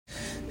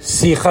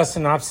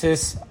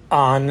Synopsis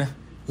on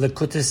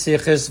Likutei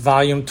Sichos,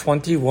 volume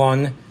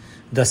 21,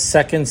 the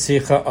second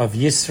Sicha of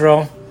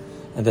Yisro,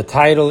 and the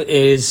title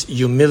is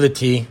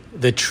Humility,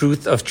 the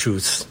Truth of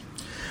Truths.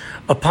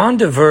 Upon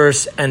the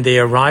verse, and they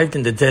arrived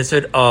in the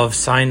desert of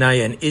Sinai,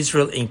 and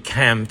Israel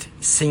encamped,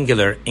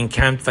 singular,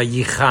 encamped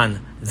Vayichan,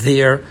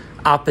 there,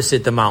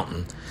 opposite the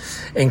mountain.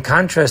 In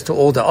contrast to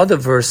all the other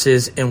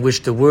verses in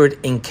which the word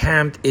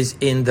encamped is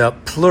in the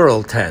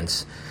plural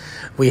tense,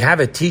 we have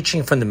a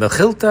teaching from the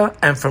Mechilta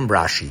and from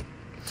Rashi.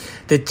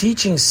 The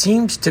teaching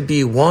seems to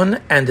be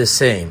one and the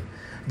same,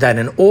 that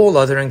in all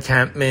other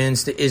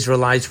encampments the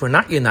Israelites were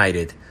not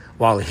united,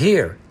 while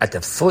here, at the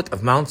foot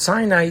of Mount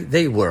Sinai,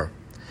 they were.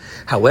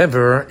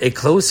 However, a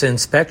closer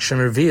inspection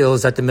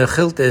reveals that the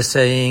Mechilta is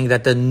saying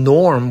that the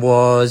norm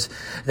was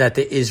that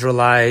the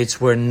Israelites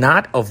were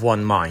not of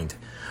one mind,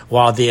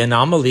 while the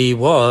anomaly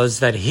was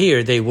that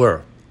here they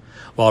were,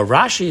 while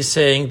Rashi is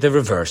saying the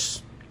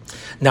reverse.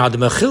 Now, the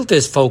Mechilta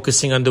is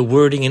focusing on the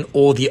wording in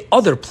all the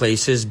other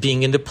places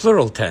being in the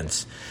plural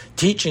tense,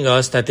 teaching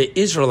us that the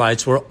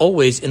Israelites were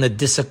always in a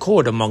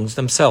disaccord amongst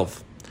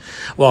themselves.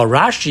 While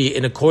Rashi,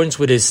 in accordance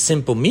with his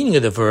simple meaning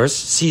of the verse,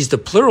 sees the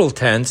plural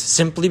tense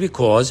simply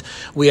because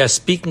we are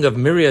speaking of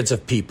myriads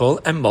of people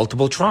and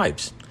multiple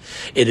tribes.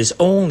 It is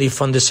only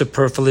from the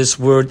superfluous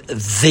word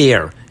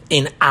there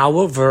in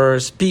our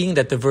verse, being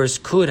that the verse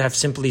could have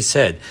simply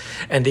said,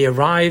 and they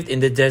arrived in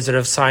the desert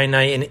of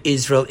Sinai, and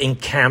Israel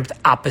encamped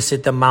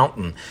opposite the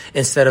mountain,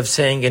 instead of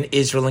saying, and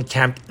Israel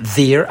encamped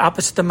there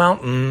opposite the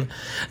mountain,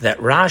 that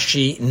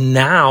Rashi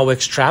now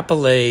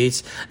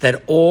extrapolates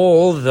that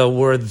all the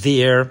word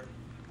there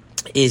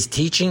is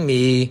teaching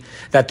me,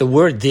 that the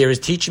word there is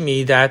teaching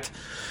me that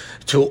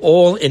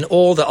in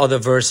all the other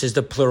verses,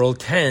 the plural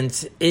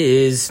tense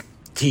is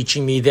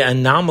teaching me the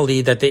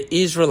anomaly that the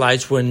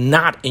Israelites were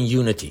not in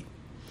unity.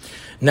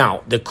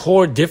 Now, the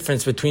core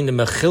difference between the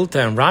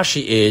Mechilta and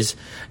Rashi is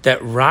that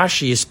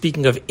Rashi is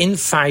speaking of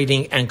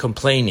infighting and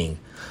complaining,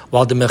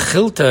 while the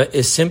Mechilta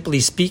is simply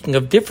speaking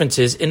of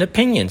differences in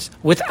opinions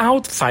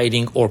without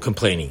fighting or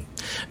complaining,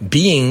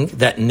 being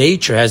that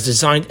nature has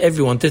designed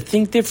everyone to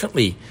think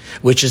differently,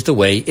 which is the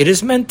way it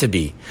is meant to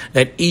be,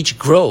 that each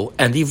grow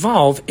and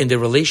evolve in their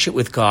relationship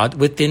with God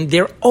within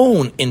their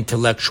own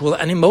intellectual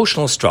and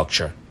emotional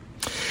structure.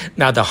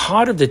 Now, the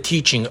heart of the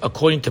teaching,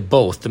 according to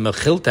both the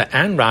Mechilta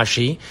and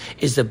Rashi,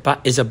 is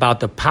about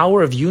the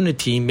power of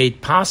unity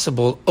made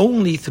possible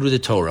only through the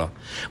Torah,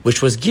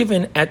 which was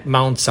given at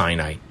Mount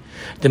Sinai.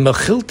 The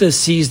Mechilta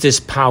sees this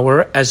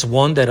power as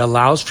one that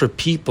allows for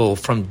people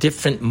from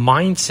different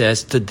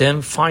mindsets to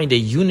then find a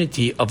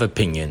unity of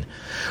opinion,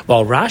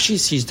 while Rashi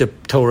sees the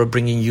Torah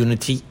bringing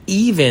unity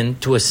even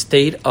to a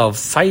state of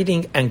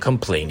fighting and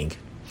complaining.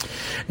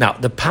 Now,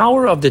 the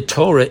power of the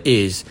Torah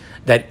is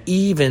that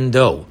even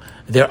though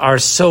there are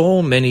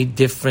so many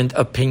different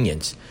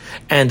opinions,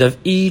 and of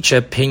each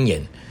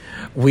opinion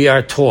we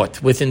are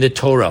taught within the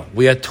Torah,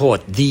 we are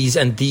taught these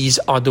and these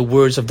are the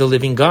words of the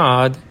living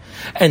God,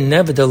 and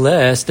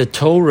nevertheless the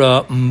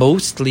Torah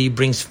mostly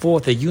brings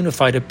forth a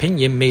unified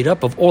opinion made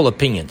up of all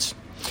opinions.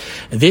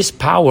 This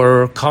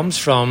power comes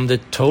from the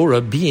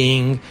Torah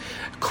being,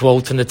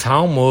 quote in the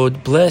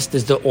Talmud, blessed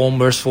is the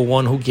all-merciful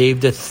one who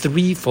gave the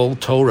threefold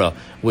Torah,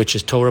 which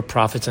is Torah,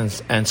 prophets,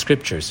 and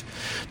scriptures,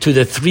 to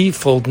the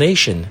threefold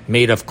nation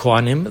made of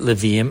Kohanim,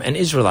 Leviim, and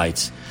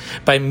Israelites,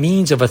 by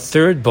means of a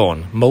third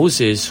born,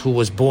 Moses, who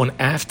was born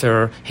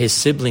after his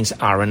siblings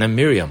Aaron and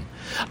Miriam,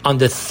 on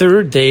the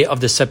third day of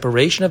the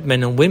separation of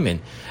men and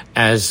women,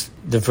 as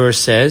the verse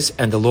says,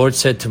 and the Lord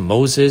said to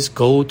Moses,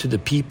 go to the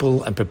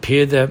people and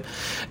prepare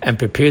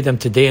them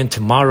today and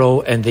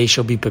tomorrow, and they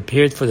shall be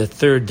prepared for the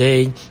third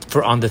day,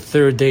 for on the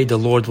third day the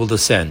Lord will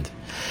descend.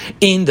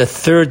 In the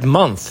third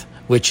month,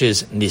 which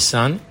is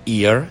Nisan,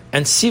 Iyar,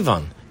 and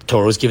Sivan.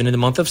 Torah is given in the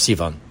month of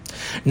Sivan.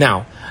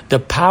 Now, the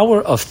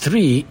power of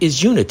three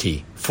is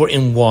unity, for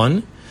in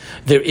one,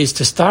 there is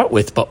to start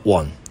with but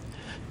one.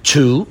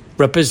 Two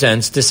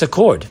represents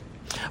disaccord,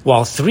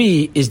 while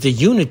three is the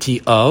unity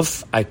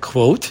of, I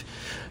quote,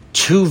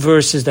 two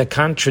verses that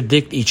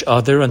contradict each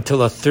other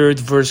until a third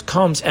verse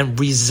comes and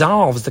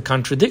resolves the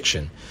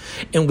contradiction,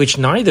 in which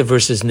neither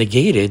verse is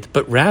negated,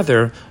 but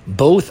rather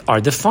both are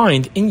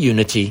defined in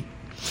unity.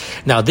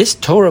 Now, this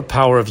Torah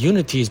power of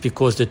unity is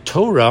because the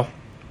Torah,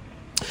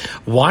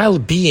 while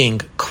being,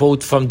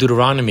 quote from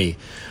Deuteronomy,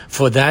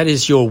 for that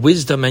is your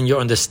wisdom and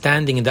your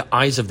understanding in the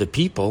eyes of the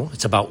people,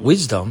 it's about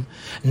wisdom,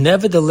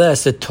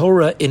 nevertheless, the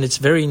Torah in its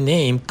very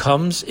name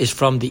is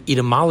from the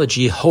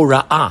etymology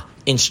hora'ah,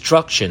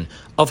 instruction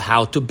of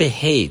how to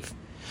behave.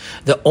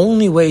 The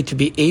only way to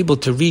be able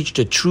to reach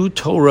the true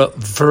Torah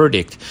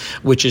verdict,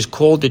 which is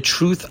called the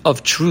truth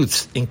of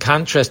truths, in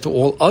contrast to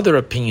all other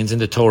opinions in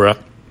the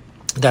Torah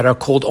that are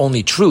called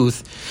only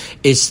truth,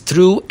 is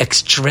through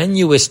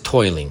extraneous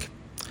toiling.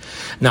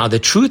 Now, the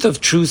truth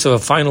of truths of a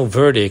final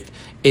verdict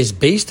is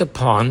based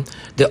upon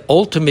the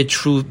ultimate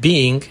truth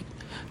being,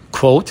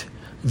 quote,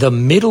 the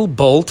middle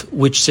bolt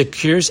which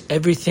secures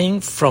everything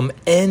from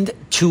end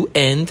to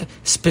end,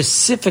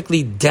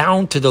 specifically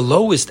down to the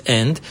lowest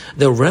end,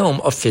 the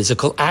realm of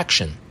physical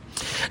action.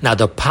 Now,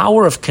 the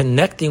power of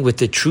connecting with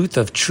the truth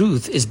of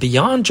truth is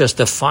beyond just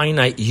a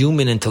finite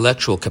human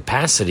intellectual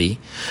capacity,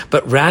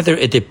 but rather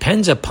it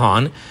depends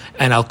upon,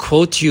 and I'll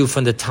quote you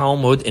from the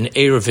Talmud in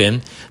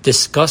Eruvin,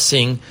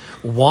 discussing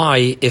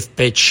why, if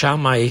Beit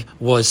Shammai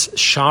was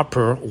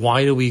sharper,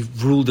 why do we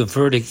rule the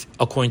verdict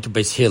according to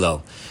Beis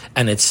Hillel?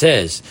 And it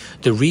says,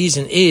 the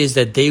reason is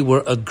that they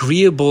were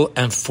agreeable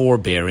and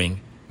forbearing,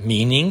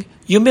 meaning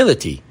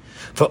humility.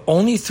 For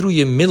only through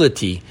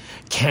humility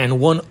can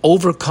one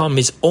overcome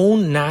his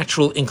own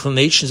natural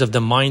inclinations of the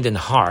mind and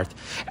heart,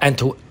 and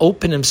to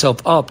open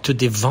himself up to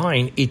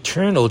divine,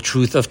 eternal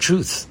truth of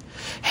truth.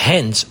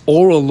 Hence,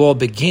 oral law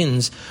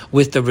begins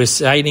with the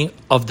reciting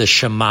of the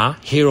Shema,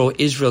 Hear, O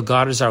Israel,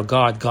 God is our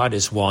God, God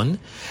is one.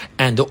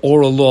 And the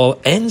oral law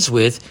ends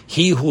with,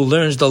 he who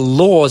learns the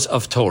laws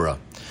of Torah.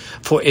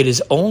 For it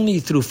is only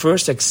through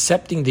first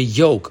accepting the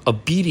yoke,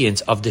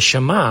 obedience of the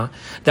Shema,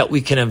 that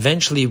we can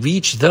eventually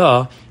reach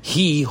the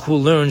he who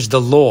learns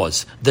the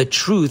laws, the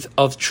truth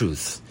of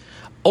truth.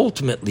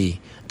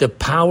 Ultimately, the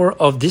power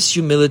of this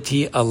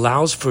humility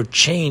allows for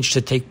change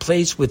to take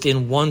place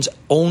within one's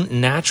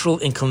own natural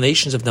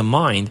inclinations of the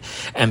mind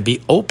and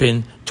be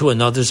open to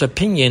another's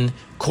opinion,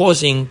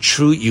 causing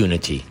true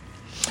unity.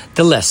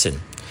 The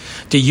lesson.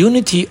 The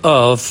unity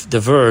of the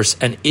verse,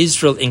 and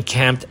Israel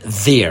encamped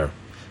there,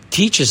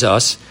 teaches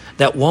us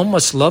that one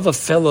must love a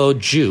fellow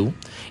Jew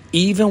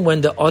even when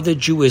the other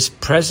Jew is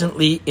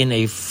presently in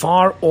a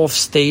far-off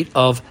state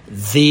of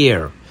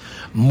there.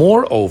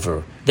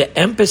 Moreover, the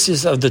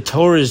emphasis of the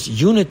Torah's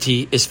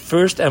unity is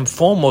first and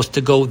foremost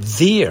to go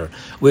there,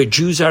 where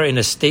Jews are in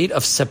a state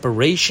of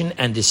separation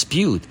and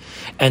dispute,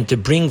 and to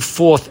bring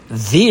forth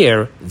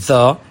there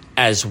the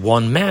as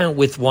one man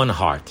with one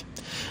heart.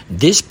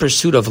 This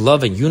pursuit of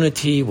love and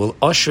unity will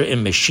usher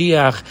in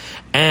Mashiach,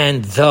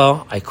 and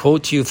I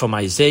quote to you from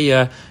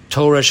Isaiah,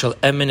 Torah shall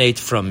emanate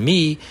from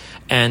me.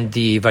 And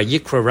the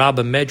Vayikra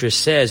Rabbah Medrash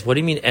says, what do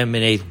you mean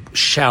emanate,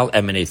 shall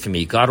emanate from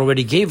me? God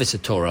already gave us a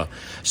Torah.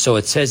 So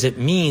it says it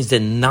means the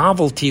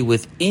novelty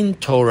within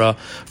Torah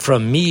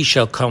from me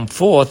shall come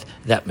forth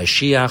that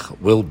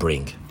Mashiach will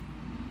bring.